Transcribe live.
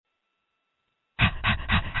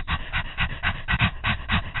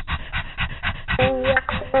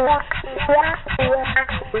Conversations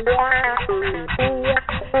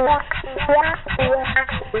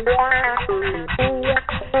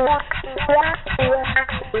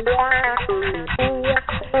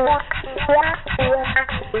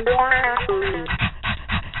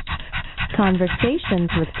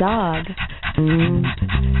with Dog.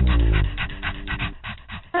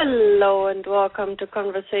 Hello and welcome to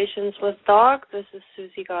Conversations with Dog. This is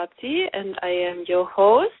Susie Gazzi and I am your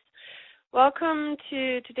host. Welcome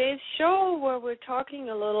to today's show where we're talking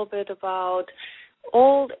a little bit about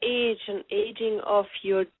old age and aging of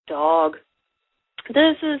your dog.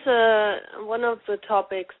 This is one of the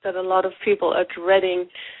topics that a lot of people are dreading.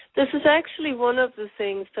 This is actually one of the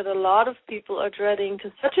things that a lot of people are dreading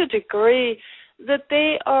to such a degree that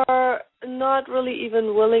they are not really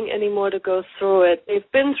even willing anymore to go through it. They've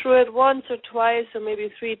been through it once or twice or maybe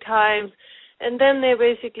 3 times, and then they're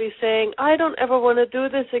basically saying, I don't ever want to do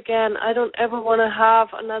this again. I don't ever want to have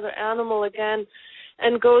another animal again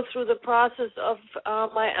and go through the process of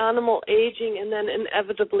my animal aging and then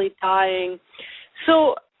inevitably dying.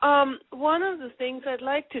 So one of the things I'd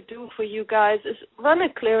like to do for you guys is run a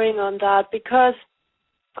clearing on that, because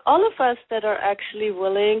all of us that are actually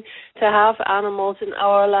willing to have animals in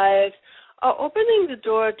our lives are opening the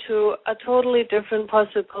door to a totally different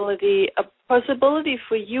possibility, a possibility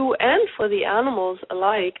for you and for the animals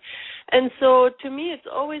alike. And so to me, it's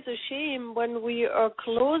always a shame when we are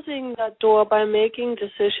closing that door by making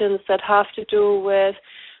decisions that have to do with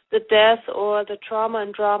the death or the trauma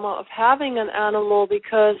and drama of having an animal,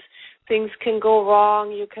 because things can go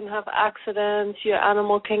wrong, you can have accidents, your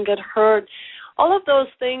animal can get hurt. All of those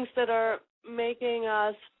things that are making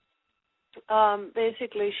us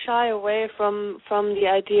basically shy away from the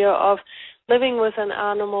idea of living with an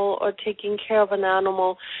animal or taking care of an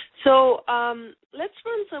animal. So let's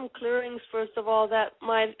run some clearings, first of all, that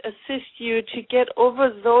might assist you to get over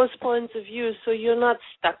those points of view so you're not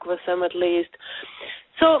stuck with them at least.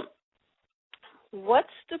 So what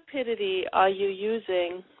stupidity are you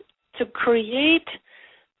using to create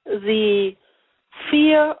the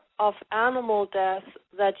fear of animal death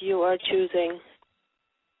that you are choosing?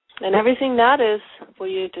 And everything that is, will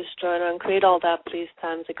you destroy and uncreate all that, please,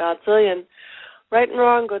 times a godzillion. Right and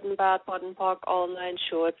wrong, good and bad, pot and pock, all 9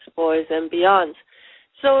 shorts, boys and beyond.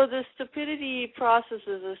 So the stupidity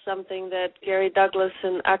processes is something that Gary Douglas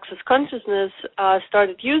in Access Consciousness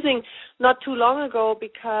started using not too long ago,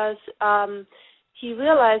 because he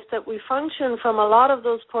realized that we function from a lot of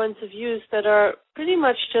those points of views that are pretty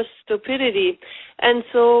much just stupidity. And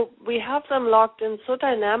so we have them locked in so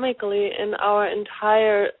dynamically in our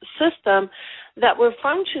entire system that we're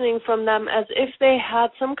functioning from them as if they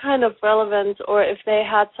had some kind of relevance or if they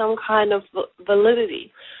had some kind of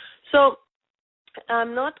validity. So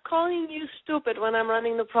I'm not calling you stupid when I'm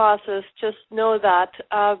running the process, just know that,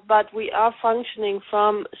 but we are functioning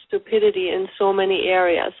from stupidity in so many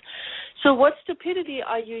areas. So what stupidity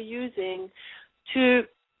are you using to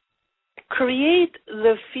create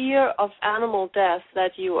the fear of animal death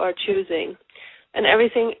that you are choosing? And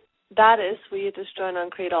everything that is, will you destroy and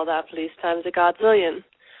uncreate all that, please, times a godzillion.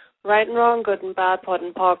 Right and wrong, good and bad, pot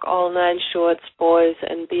and pock, all 9 shorts, boys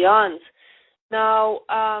and beyonds. Now,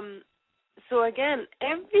 so again,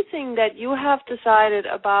 everything that you have decided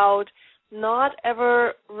about not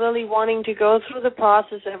ever really wanting to go through the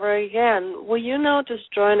process ever again, will you now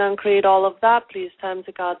destroy and uncreate all of that, please, times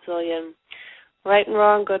a godzillion? Right and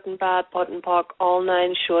wrong, good and bad, pot and pock, all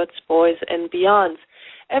 9 shorts, boys and beyonds.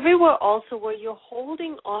 Everywhere also where you're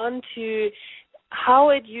holding on to how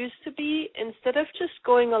it used to be, instead of just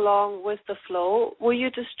going along with the flow, will you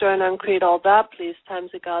destroy and uncreate all that, please,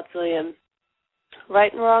 times a godzillion?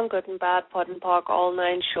 Right and wrong, good and bad, pot and pock, all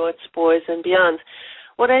 9 shorts, boys and beyonds.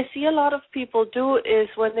 What I see a lot of people do is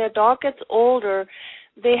when their dog gets older,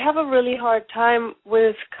 they have a really hard time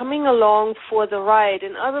with coming along for the ride.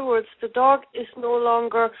 In other words, the dog is no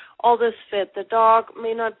longer all this fit. The dog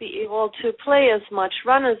may not be able to play as much,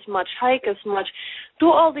 run as much, hike as much,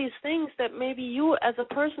 do all these things that maybe you as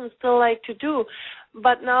a person still like to do,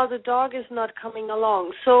 but now the dog is not coming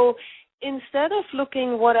along. So instead of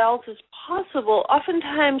looking what else is possible,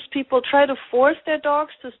 oftentimes people try to force their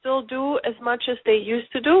dogs to still do as much as they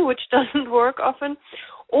used to do, which doesn't work often,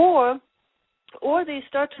 or they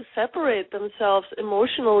start to separate themselves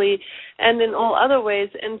emotionally and in all other ways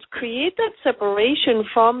and create that separation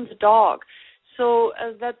from the dog, so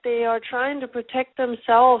that they are trying to protect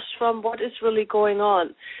themselves from what is really going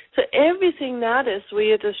on. So everything that is,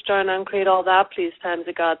 we just try and uncreate all that, please, times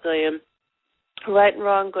a godzillion. Right and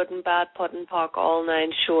wrong, good and bad, pot and pock, all 9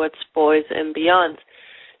 shorts, boys and beyond.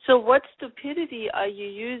 So what stupidity are you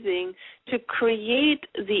using to create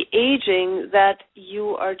the aging that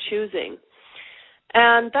you are choosing?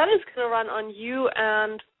 And that is going to run on you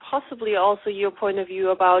and possibly also your point of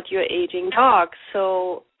view about your aging dog.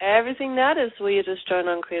 So everything that is, will you destroy and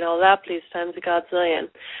uncreate all that, please, times a godzillion.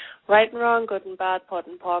 Right and wrong, good and bad, pot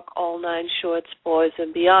and pock, all nine shorts, boys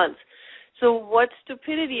and beyonds. So what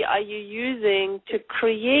stupidity are you using to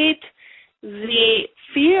create the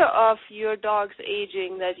fear of your dog's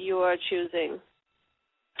aging that you are choosing?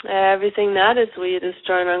 Everything that is, will you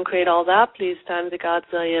destroy and uncreate all that, please, times a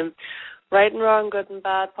godzillion. Right and wrong, good and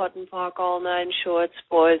bad, pot and pock, all nine shorts,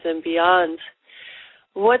 boys and beyond.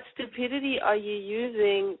 What stupidity are you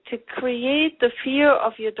using to create the fear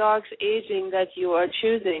of your dog's aging that you are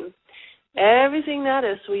choosing? Everything that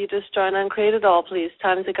is, will you destroy and uncreate it all, please,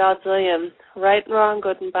 times a godzillion. Right and wrong,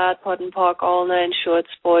 good and bad, pot and pock, all nine shorts,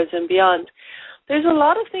 boys and beyond. There's a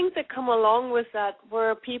lot of things that come along with that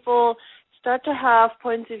where people start to have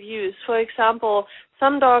points of views. For example,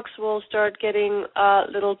 some dogs will start getting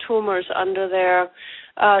little tumors under their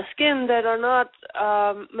skin that are not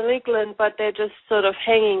malignant, but they're just sort of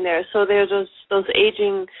hanging there. So they're just those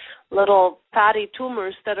aging little fatty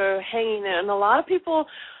tumors that are hanging there. And a lot of people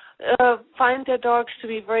find their dogs to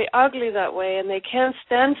be very ugly that way, and they can't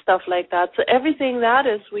stand stuff like that. So everything that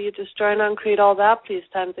is, will you destroy and uncreate all that, please,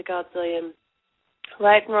 times a godzillion.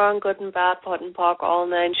 Right and wrong, good and bad, pot and pock, all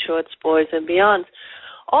nine shorts, boys and beyond.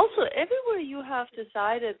 Also, everywhere you have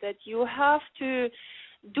decided that you have to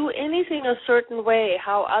do anything a certain way,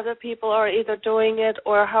 how other people are either doing it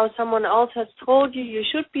or how someone else has told you you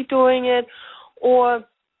should be doing it, or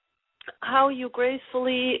how you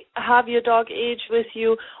gracefully have your dog age with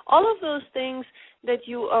you, all of those things that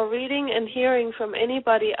you are reading and hearing from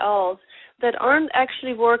anybody else that aren't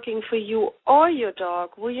actually working for you or your dog,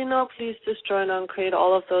 will you now please destroy and uncreate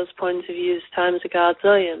all of those points of views times a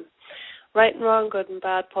godzillion? Right and wrong, good and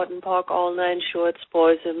bad, pot and pock, all nine shorts,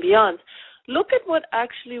 boys and beyond. Look at what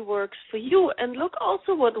actually works for you, and look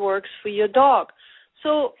also what works for your dog.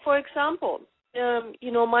 So, for example,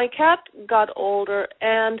 my cat got older,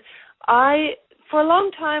 and for a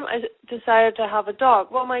long time, I decided to have a dog.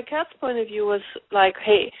 Well, my cat's point of view was like,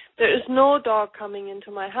 hey, there is no dog coming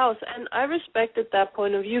into my house. And I respected that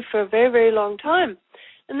point of view for a very, very long time.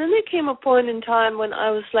 And then there came a point in time when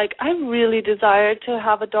I was like, I really desired to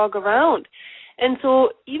have a dog around. And so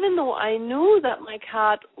even though I knew that my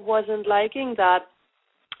cat wasn't liking that,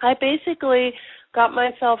 I basically got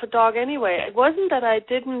myself a dog anyway. It wasn't that I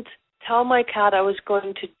didn't tell my cat I was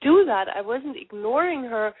going to do that. I wasn't ignoring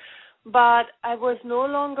her, but I was no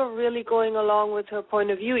longer really going along with her point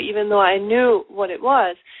of view, even though I knew what it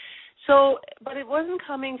was. So, but it wasn't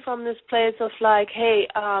coming from this place of like, hey,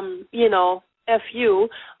 F you,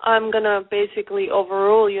 I'm going to basically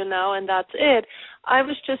overrule you now and that's it. I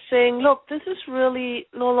was just saying, look, this is really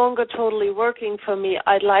no longer totally working for me.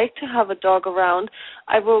 I'd like to have a dog around.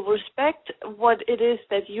 I will respect what it is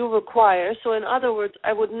that you require. So in other words,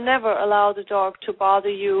 I would never allow the dog to bother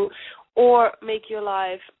you or make your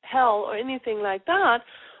life hell or anything like that.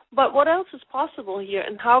 But what else is possible here,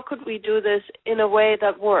 and how could we do this in a way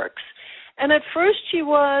that works? And at first she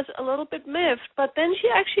was a little bit miffed, but then she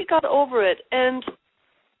actually got over it. And,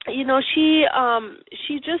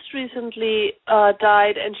 she just recently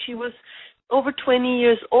died, and she was over 20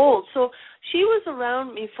 years old. So she was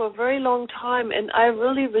around me for a very long time, and I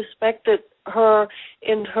really respected her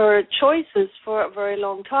in her choices for a very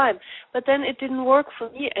long time. But then it didn't work for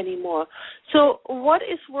me anymore. So what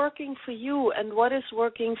is working for you and what is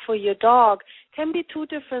working for your dog can be two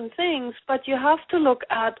different things, but you have to look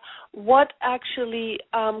at what actually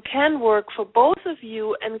can work for both of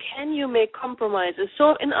you, and can you make compromises.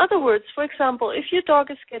 So in other words, for example, if your dog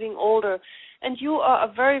is getting older and you are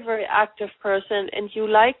a very, very active person and you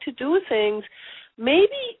like to do things,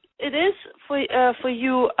 maybe it is for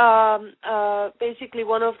you basically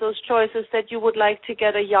one of those choices that you would like to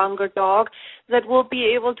get a younger dog that will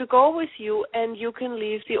be able to go with you, and you can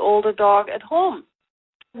leave the older dog at home.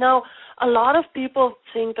 Now, a lot of people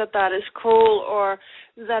think that that is cruel or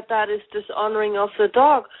that that is dishonoring of the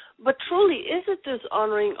dog, but truly, is it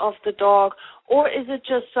dishonoring of the dog, or is it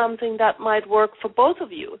just something that might work for both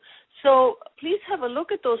of you? So please have a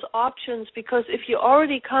look at those options, because if you're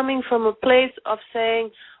already coming from a place of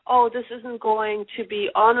saying, oh, this isn't going to be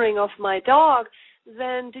honoring of my dog,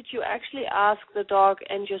 then did you actually ask the dog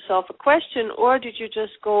and yourself a question, or did you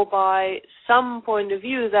just go by some point of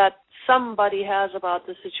view that somebody has about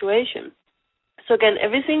the situation? So again,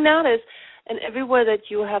 everything that is, and everywhere that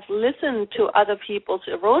you have listened to other people's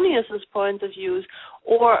erroneous points of views,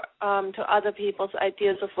 or to other people's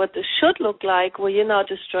ideas of what this should look like, well, you now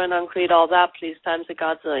destroy and uncreate all that, please, times a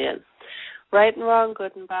godzillion. Right and wrong,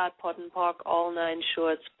 good and bad, pot and pock, all nine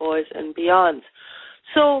shorts, boys and beyond.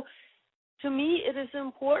 So to me, it is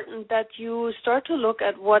important that you start to look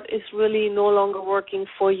at what is really no longer working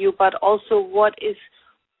for you, but also what is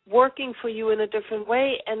working for you in a different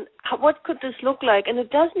way, and what could this look like? And it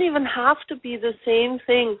doesn't even have to be the same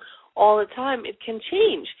thing all the time. It can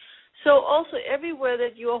change. So also everywhere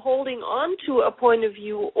that you are holding on to a point of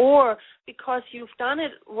view, or because you've done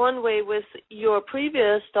it one way with your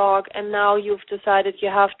previous dog and now you've decided you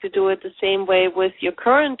have to do it the same way with your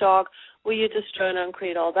current dog, will you destroy and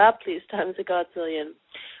uncreate all that, please, times a godzillion.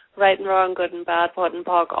 Right and wrong, good and bad, pot and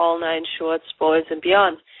pock, all nine shorts, boys and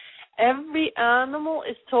beyond. Every animal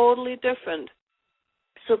is totally different.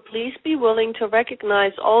 So please be willing to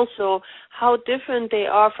recognize also how different they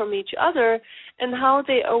are from each other and how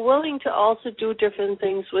they are willing to also do different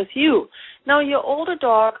things with you. Now, your older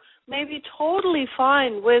dog may be totally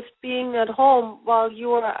fine with being at home while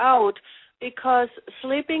you are out, because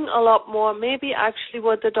sleeping a lot more may be actually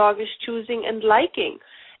what the dog is choosing and liking.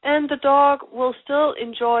 And the dog will still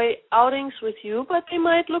enjoy outings with you, but they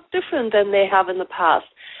might look different than they have in the past.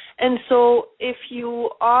 And so if you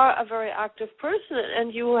are a very active person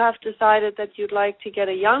and you have decided that you'd like to get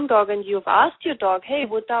a young dog and you've asked your dog, hey,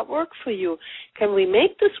 would that work for you? Can we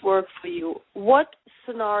make this work for you? What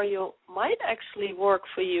scenario might actually work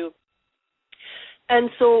for you?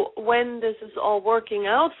 And so when this is all working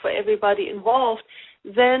out for everybody involved,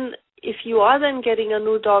 then if you are then getting a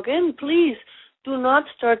new dog in, please do not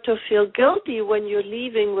start to feel guilty when you're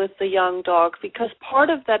leaving with the young dog, because part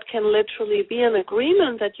of that can literally be an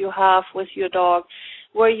agreement that you have with your dog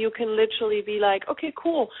where you can literally be like, okay,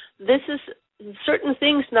 cool, this is certain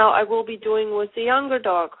things now I will be doing with the younger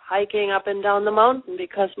dog, hiking up and down the mountain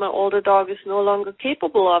because my older dog is no longer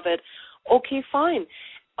capable of it. Okay, fine.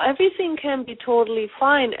 Everything can be totally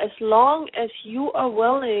fine as long as you are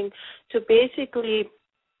willing to basically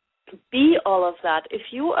be all of that. If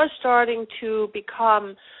you are starting to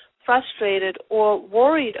become frustrated or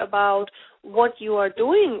worried about what you are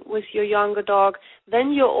doing with your younger dog,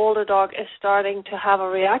 then your older dog is starting to have a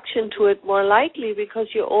reaction to it more likely, because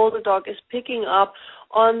your older dog is picking up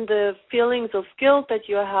on the feelings of guilt that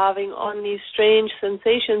you're having, on these strange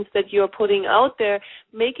sensations that you're putting out there,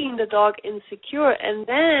 making the dog insecure. And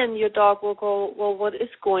then your dog will go, well, what is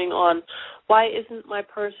going on? Why isn't my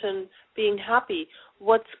person being happy?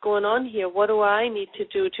 What's going on here? What do I need to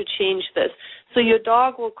do to change this? So your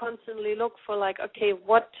dog will constantly look for like, okay,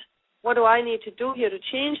 what do I need to do here to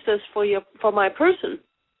change this for my person?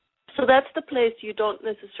 So that's the place you don't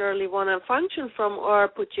necessarily want to function from or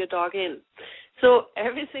put your dog in. So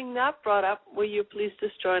everything that brought up, will you please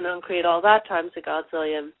destroy and uncreate all that times a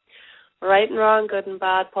godzillion. Right and wrong, good and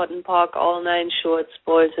bad, pot and pock, all nine shorts,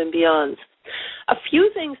 boys and beyonds. A few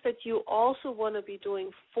things that you also want to be doing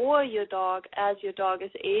for your dog as your dog is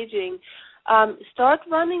aging, start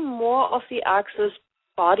running more of the Access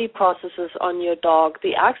body processes on your dog.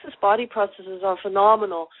 The Access body processes are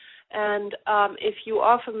phenomenal. And if you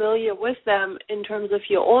are familiar with them in terms of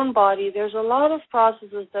your own body, there's a lot of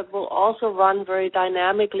processes that will also run very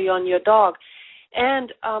dynamically on your dog.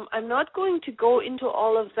 And I'm not going to go into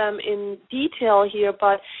all of them in detail here,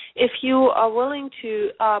 but if you are willing to,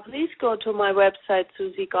 please go to my website,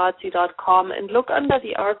 SusieGodsey.com, and look under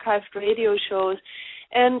the archived radio shows.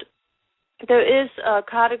 And there is a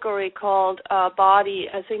category called body,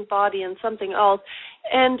 I think body and something else,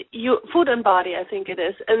 and food and body, I think it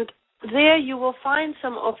is. And there you will find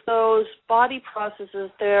some of those body processes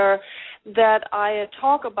there that I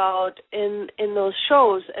talk about in those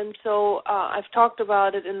shows. And so I've talked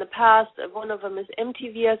about it in the past. One of them is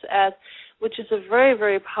MTVSS, which is a very,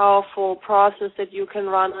 very powerful process that you can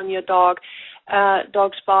run on your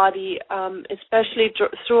dog's body, especially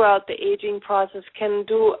throughout the aging process, can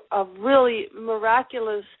do a really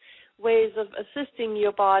miraculous ways of assisting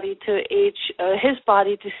your body to age, his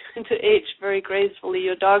body to age very gracefully,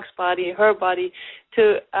 your dog's body, her body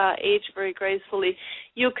to age very gracefully.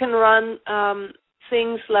 You can run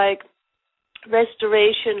things like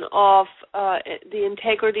restoration of the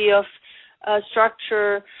integrity of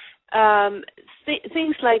structure,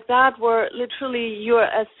 things like that, where literally you're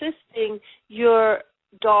assisting your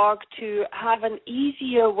dog to have an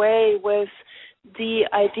easier way with the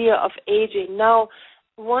idea of aging. Now,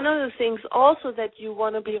 one of the things also that you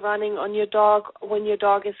want to be running on your dog when your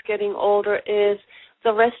dog is getting older is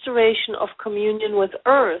the restoration of communion with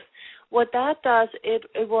earth. What that does, it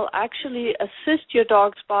will actually assist your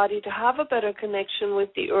dog's body to have a better connection with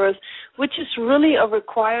the earth, which is really a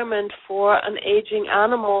requirement for an aging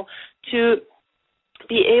animal to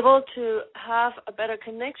be able to have a better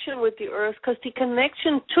connection with the earth, because the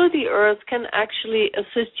connection to the earth can actually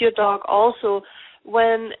assist your dog also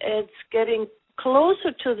when it's getting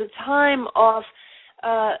closer to the time of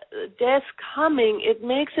death coming. It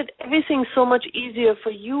makes everything so much easier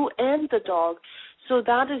for you and the dog. So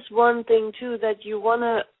that is one thing too, that you want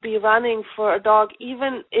to be running for a dog,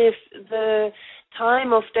 even if the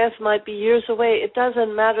time of death might be years away. It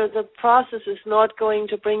doesn't matter. The process is not going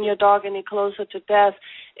to bring your dog any closer to death.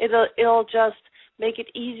 It'll just make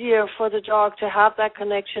it easier for the dog to have that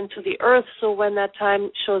connection to the earth, so when that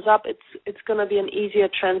time shows up, it's going to be an easier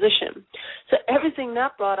transition. So everything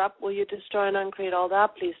that brought up, will you destroy and uncreate all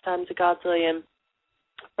that, please, times a godzillion.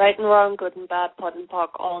 Right and wrong, good and bad, pot and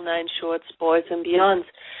pock, all nine shorts, boys and beyonds.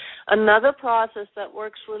 Another process that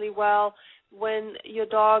works really well when your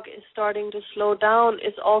dog is starting to slow down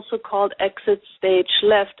is also called exit stage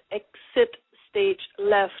left. Exit stage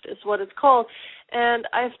left is what it's called. And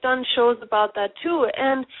I've done shows about that too.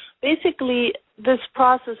 And basically, this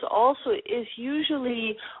process also is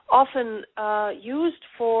usually often used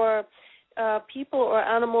for people or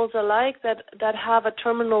animals alike that have a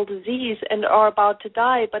terminal disease and are about to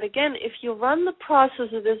die. But again, if you run the process,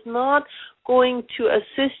 it is not going to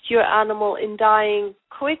assist your animal in dying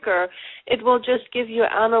quicker. It will just give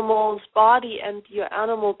your animal's body and your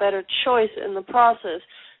animal better choice in the process.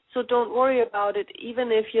 So don't worry about it.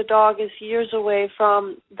 Even if your dog is years away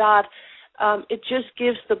from that, it just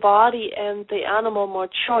gives the body and the animal more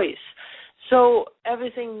choice. So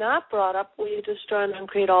everything not brought up, will you destroy and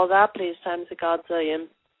uncreate all that, please, times a godzillion.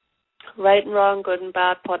 Right and wrong, good and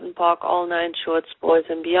bad, pot and pock, all nine shorts, boys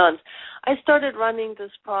and beyond. I started running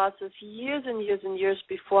this process years and years and years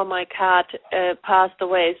before my cat passed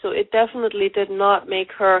away, so it definitely did not make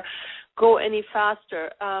her go any faster.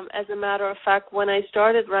 As a matter of fact, when I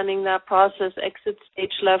started running that process, exit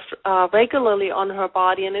stage left, regularly on her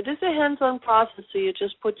body, and it is a hands-on process, so you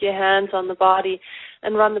just put your hands on the body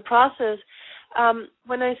and run the process.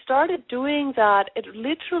 When I started doing that, it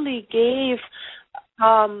literally gave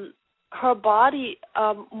her body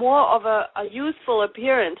more of a youthful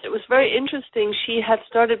appearance. It was very interesting. She had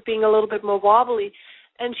started being a little bit more wobbly,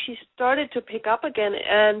 and she started to pick up again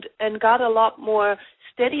and got a lot more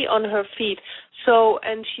steady on her feet. So,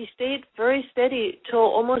 and she stayed very steady till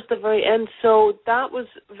almost the very end. So that was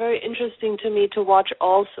very interesting to me to watch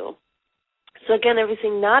also. So again,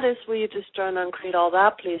 everything that is, will you destroy and uncreate all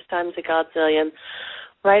that, please, times a godzillion.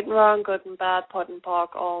 Right and wrong, good and bad, pot and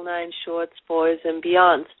pock, all nine shorts, boys and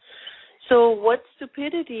beyonds. So what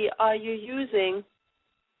stupidity are you using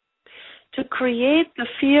to create the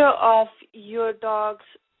fear of your dog's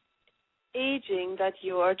aging that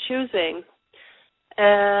you are choosing?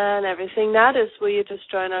 And everything that is, will you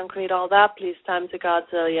destroy and uncreate all that, please, times a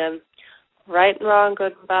godzillion. Right and wrong,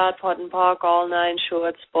 good and bad, pot and pock, all nine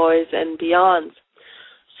shorts, boys and beyonds.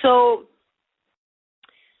 So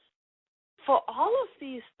for all of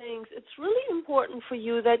these things, it's really important for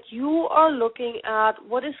you that you are looking at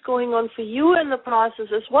what is going on for you in the process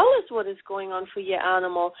as well as what is going on for your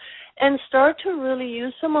animal, and start to really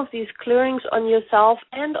use some of these clearings on yourself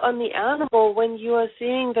and on the animal when you are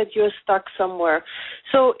seeing that you're stuck somewhere.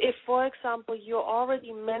 So if, for example, you're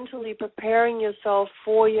already mentally preparing yourself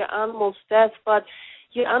for your animal's death, but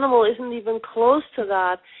your animal isn't even close to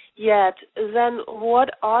that yet, then what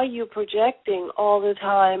are you projecting all the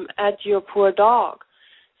time at your poor dog?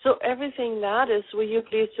 So everything that is, will you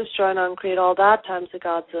please destroy and uncreate all that times a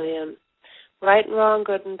godzillion. Right and wrong,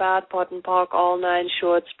 good and bad, pot and pock, all nine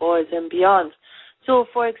shorts, boys and beyond. So,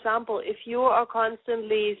 for example, if you are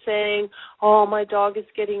constantly saying, oh, my dog is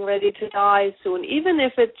getting ready to die soon, even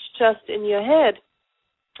if it's just in your head,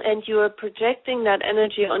 and you are projecting that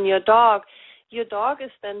energy on your dog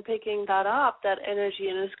is then picking that up, that energy,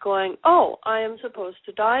 and is going, oh, I am supposed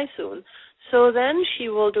to die soon. So then she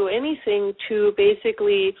will do anything to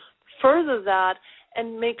basically further that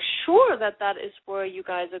and make sure that that is where you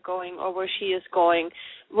guys are going or where she is going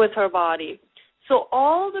with her body. So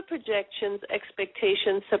all the projections,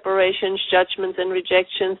 expectations, separations, judgments, and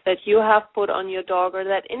rejections that you have put on your dog or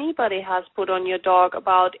that anybody has put on your dog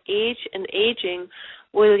about age and aging,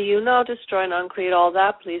 will you now destroy and uncreate all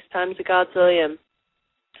that, please, times a godzillion.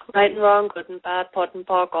 Right and wrong, good and bad, pot and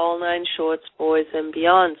pock, all nine shorts, boys and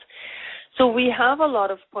beyonds. So we have a lot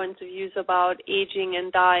of points of views about aging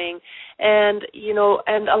and dying, and,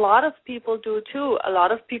 and a lot of people do too. A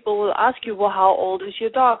lot of people will ask you, well, how old is your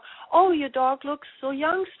dog? Oh, your dog looks so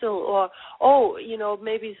young still. Or, oh,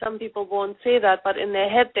 maybe some people won't say that, but in their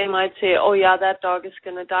head they might say, oh, yeah, that dog is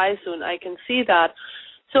going to die soon. I can see that.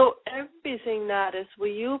 So everything that is, will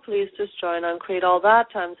you please destroy and uncreate all that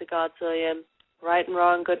times a godzillion? Right and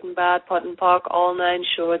wrong, good and bad, POD and POC, all nine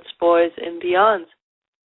shorts, boys and beyonds.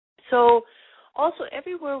 So also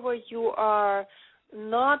everywhere where you are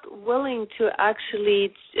not willing to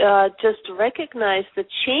actually just recognize the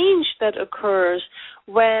change that occurs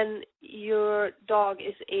when your dog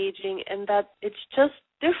is aging and that it's just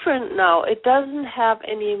different now. It doesn't have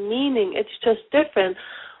any meaning. It's just different.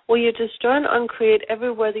 Well, you just turn on create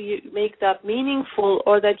everywhere that you make that meaningful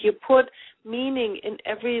or that you put meaning in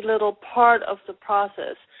every little part of the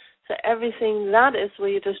process. So everything that is where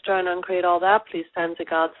you just turn on create all that, please, times a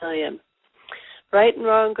godzillion. Right and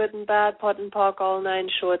wrong, good and bad, POD and POC, all nine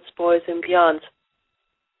shorts, boys and beyonds.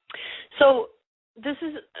 So this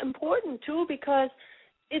is important too because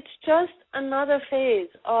it's just another phase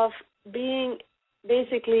of being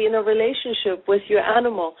basically in a relationship with your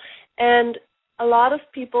animal. And a lot of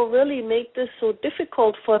people really make this so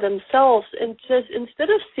difficult for themselves, and just instead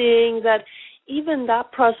of seeing that even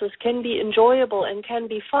that process can be enjoyable and can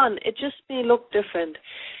be fun, it just may look different.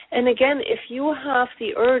 And again, if you have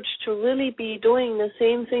the urge to really be doing the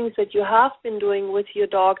same things that you have been doing with your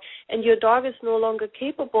dog and your dog is no longer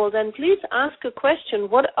capable, then please ask a question.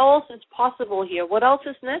 What else is possible here? What else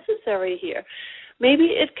is necessary here? Maybe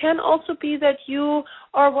it can also be that you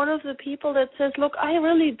are one of the people that says, look, I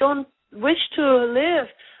really don't wish to live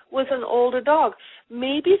with an older dog.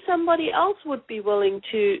 Maybe somebody else would be willing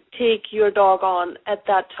to take your dog on at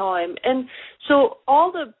that time. And so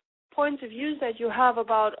all the points of views that you have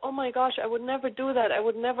about, oh my gosh, I would never do that, I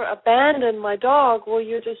would never abandon my dog, well,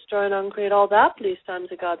 you're just trying to create all that, please, times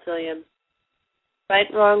a godzillion. Right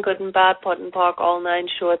and wrong, good and bad, POD and POC, all nine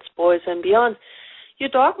shorts, boys and beyond. Your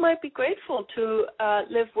dog might be grateful to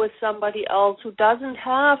live with somebody else who doesn't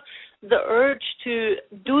have the urge to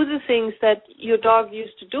do the things that your dog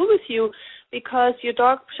used to do with you, because your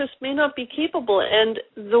dog just may not be capable. And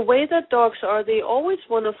the way that dogs are, they always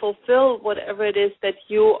want to fulfill whatever it is that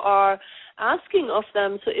you are asking of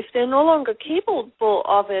them. So if they're no longer capable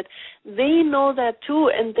of it, they know that too,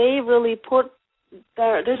 and they really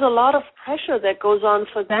there's a lot of pressure that goes on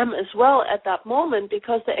for them as well at that moment,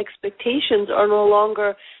 because the expectations are no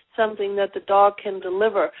longer something that the dog can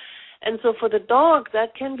deliver. And so for the dog,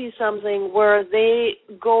 that can be something where they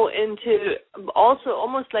go into also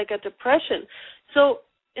almost like a depression. So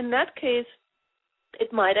in that case,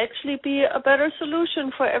 it might actually be a better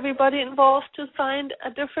solution for everybody involved to find a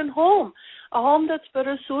different home, a home that's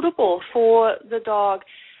better suitable for the dog.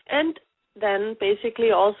 And then basically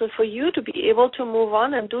also for you to be able to move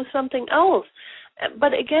on and do something else.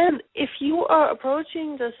 But again, if you are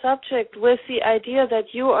approaching the subject with the idea that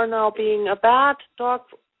you are now being a bad dog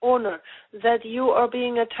owner, that you are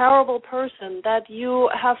being a terrible person, that you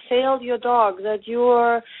have failed your dog, that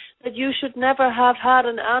you should never have had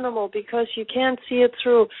an animal because you can't see it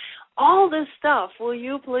through, all this stuff, will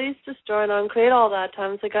you please just join on create all that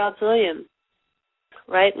times a godzillion?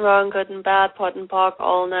 Right and wrong, good and bad, POD and POC,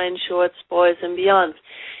 all nine shorts, boys and beyonds.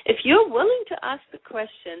 If you're willing to ask the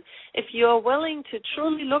question, if you're willing to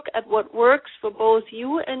truly look at what works for both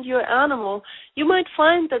you and your animal, you might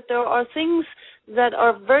find that there are things that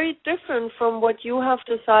are very different from what you have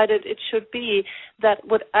decided it should be that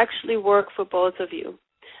would actually work for both of you.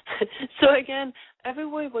 So again,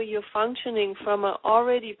 everywhere where you're functioning from an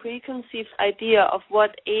already preconceived idea of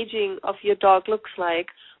what aging of your dog looks like,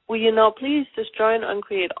 will you now please just join and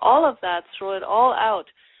create all of that, throw it all out,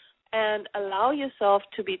 and allow yourself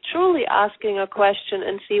to be truly asking a question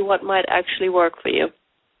and see what might actually work for you.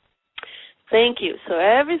 Thank you. So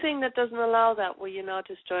everything that doesn't allow that, will you now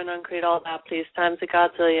just join and create all that, please, times a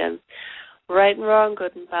godzillion. Right and wrong,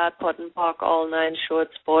 good and bad, POD and POC, all nine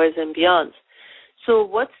shorts, boys and beyonds. So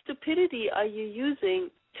what stupidity are you using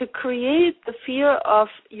to create the fear of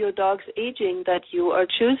your dog's aging that you are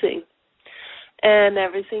choosing? And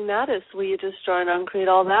everything that is, will you just join and create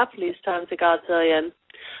all that, please, times a godzillion.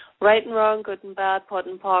 Right and wrong, good and bad, POD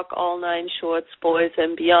and POC, all nine shorts, boys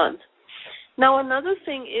and beyond. Now, another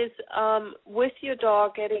thing is with your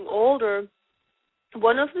dog getting older,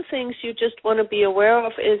 one of the things you just want to be aware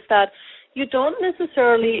of is that you don't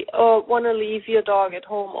necessarily want to leave your dog at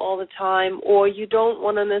home all the time, or you don't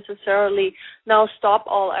want to necessarily now stop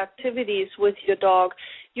all activities with your dog.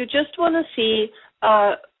 You just want to see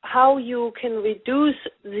how you can reduce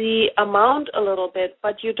the amount a little bit,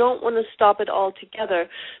 but you don't want to stop it altogether.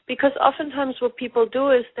 Because oftentimes what people do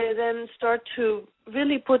is they then start to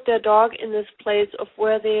really put their dog in this place of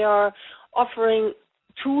where they are offering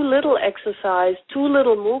too little exercise, too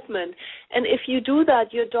little movement. And if you do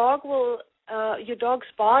that, your dog's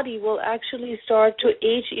body will actually start to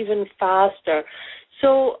age even faster.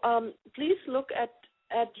 So please look at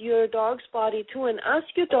at your dog's body too and ask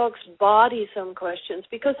your dog's body some questions,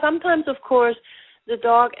 because sometimes, of course, the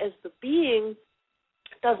dog as the being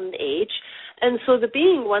doesn't age, and so the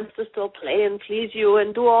being wants to still play and please you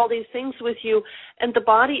and do all these things with you, and the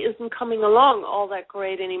body isn't coming along all that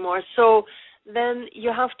great anymore. So then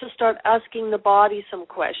you have to start asking the body some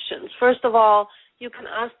questions. First of all, you can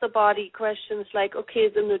ask the body questions like, okay,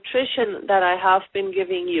 the nutrition that I have been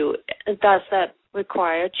giving you, does that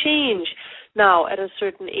require change now at a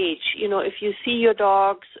certain age? You know, if you see your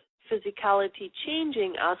dog's physicality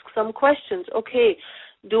changing, ask some questions. Okay,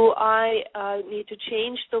 do I need to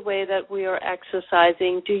change the way that we are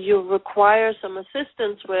exercising? Do you require some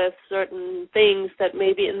assistance with certain things that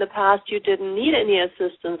maybe in the past you didn't need any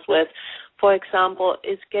assistance with? For example,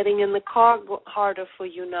 is getting in the car harder for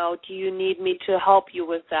you now? Do you need me to help you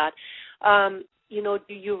with that? You know,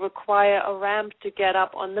 do you require a ramp to get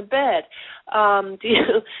up on the bed? Do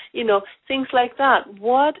you know, things like that.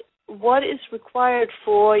 What is required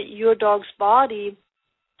for your dog's body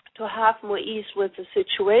to have more ease with the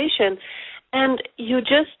situation? And you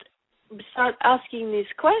just start asking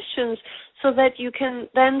these questions so that you can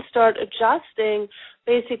then start adjusting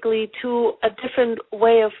basically to a different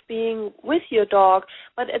way of being with your dog.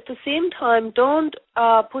 But at the same time, don't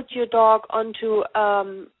put your dog onto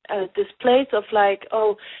this place of like,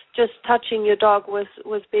 oh, just touching your dog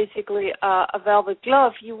with basically a velvet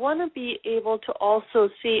glove. You want to be able to also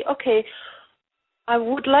see, okay, I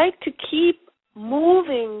would like to keep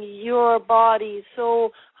moving your body. So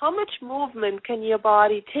how much movement can your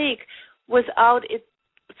body take without it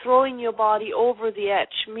throwing your body over the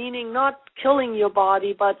edge, meaning not killing your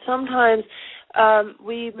body, but sometimes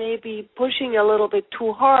we may be pushing a little bit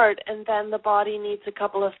too hard and then the body needs a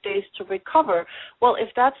couple of days to recover. Well, if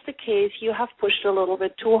that's the case, you have pushed a little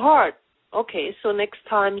bit too hard. Okay, so next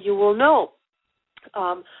time you will know.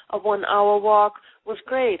 A 1 hour walk was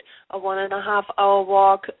great. A 1.5 hour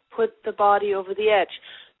walk put the body over the edge.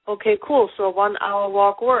 Okay, cool. So a 1 hour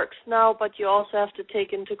walk works now, but you also have to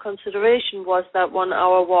take into consideration, was that 1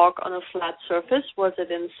 hour walk on a flat surface? Was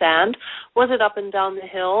it in sand? Was it up and down the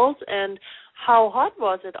hills? And how hot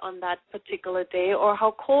was it on that particular day, or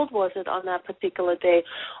how cold was it on that particular day?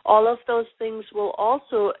 All of those things will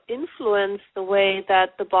also influence the way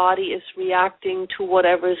that the body is reacting to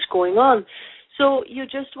whatever is going on. So you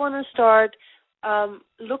just want to start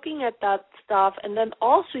looking at that stuff, and then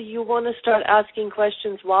also you want to start asking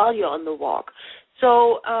questions while you're on the walk.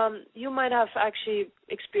 So you might have actually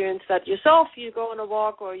experienced that yourself. You go on a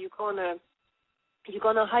walk or you're gonna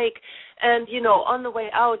hike, and you know, on the way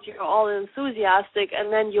out you're all enthusiastic,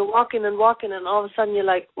 and then you're walking, and all of a sudden you're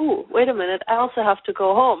like, ooh, wait a minute, I also have to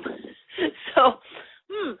go home. So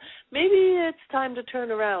maybe it's time to turn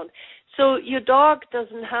around. So your dog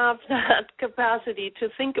doesn't have that capacity to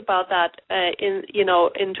think about that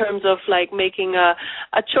in terms of like making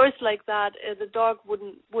a choice like that. The dog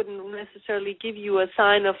wouldn't necessarily give you a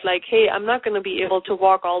sign of like, hey, I'm not going to be able to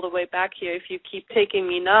walk all the way back here if you keep taking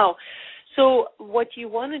me now. So what you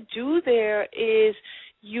want to do there is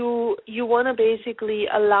you want to basically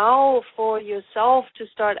allow for yourself to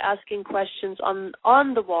start asking questions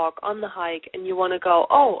on the walk, on the hike, and you want to go,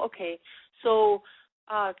 oh, okay, so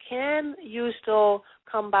can you still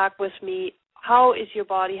come back with me? How is your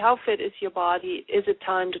body? How fit is your body? Is it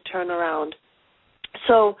time to turn around?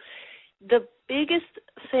 So the biggest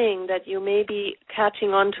thing that you may be catching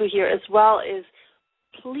on to here as well is,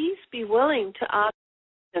 please be willing to ask.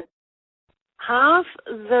 Have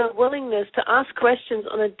the willingness to ask questions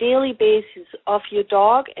on a daily basis of your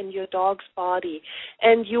dog and your dog's body,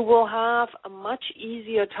 and you will have a much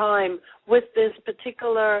easier time with this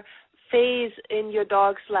particular phase in your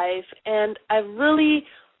dog's life. And I really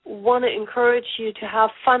want to encourage you to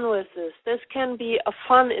have fun with this. This can be a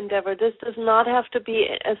fun endeavor. This does not have to be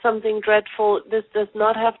something dreadful. This does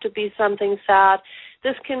not have to be something sad.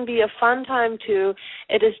 This can be a fun time too.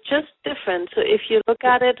 It is just different. So if you look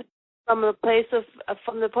at it from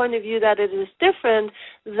the point of view that it is different,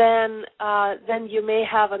 then you may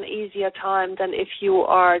have an easier time than if you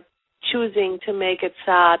are choosing to make it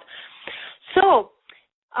sad. So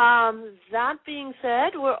that being said,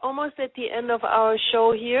 we're almost at the end of our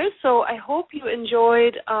show here, so I hope you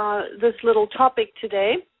enjoyed this little topic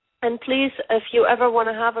today. And please, if you ever want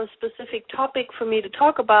to have a specific topic for me to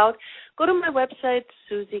talk about, go to my website,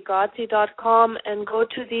 SusieGodsey.com, and go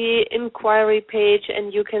to the inquiry page,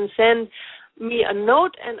 and you can send me a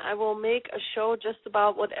note, and I will make a show just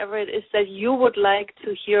about whatever it is that you would like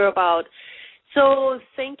to hear about. So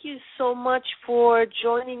thank you so much for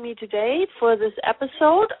joining me today for this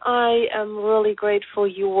episode. I am really grateful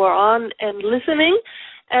you were on and listening,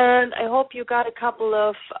 and I hope you got a couple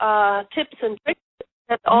of tips and tricks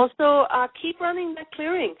But also keep running that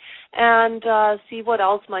clearing and see what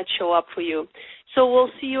else might show up for you. So we'll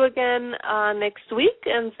see you again next week,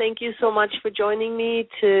 and thank you so much for joining me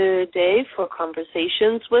today for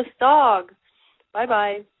Conversations with Dog.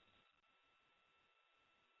 Bye-bye.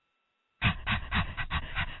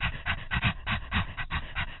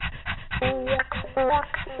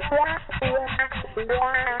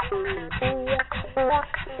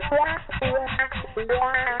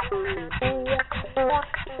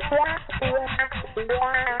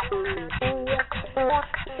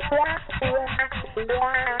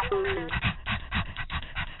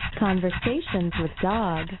 Conversations with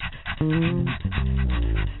Dog.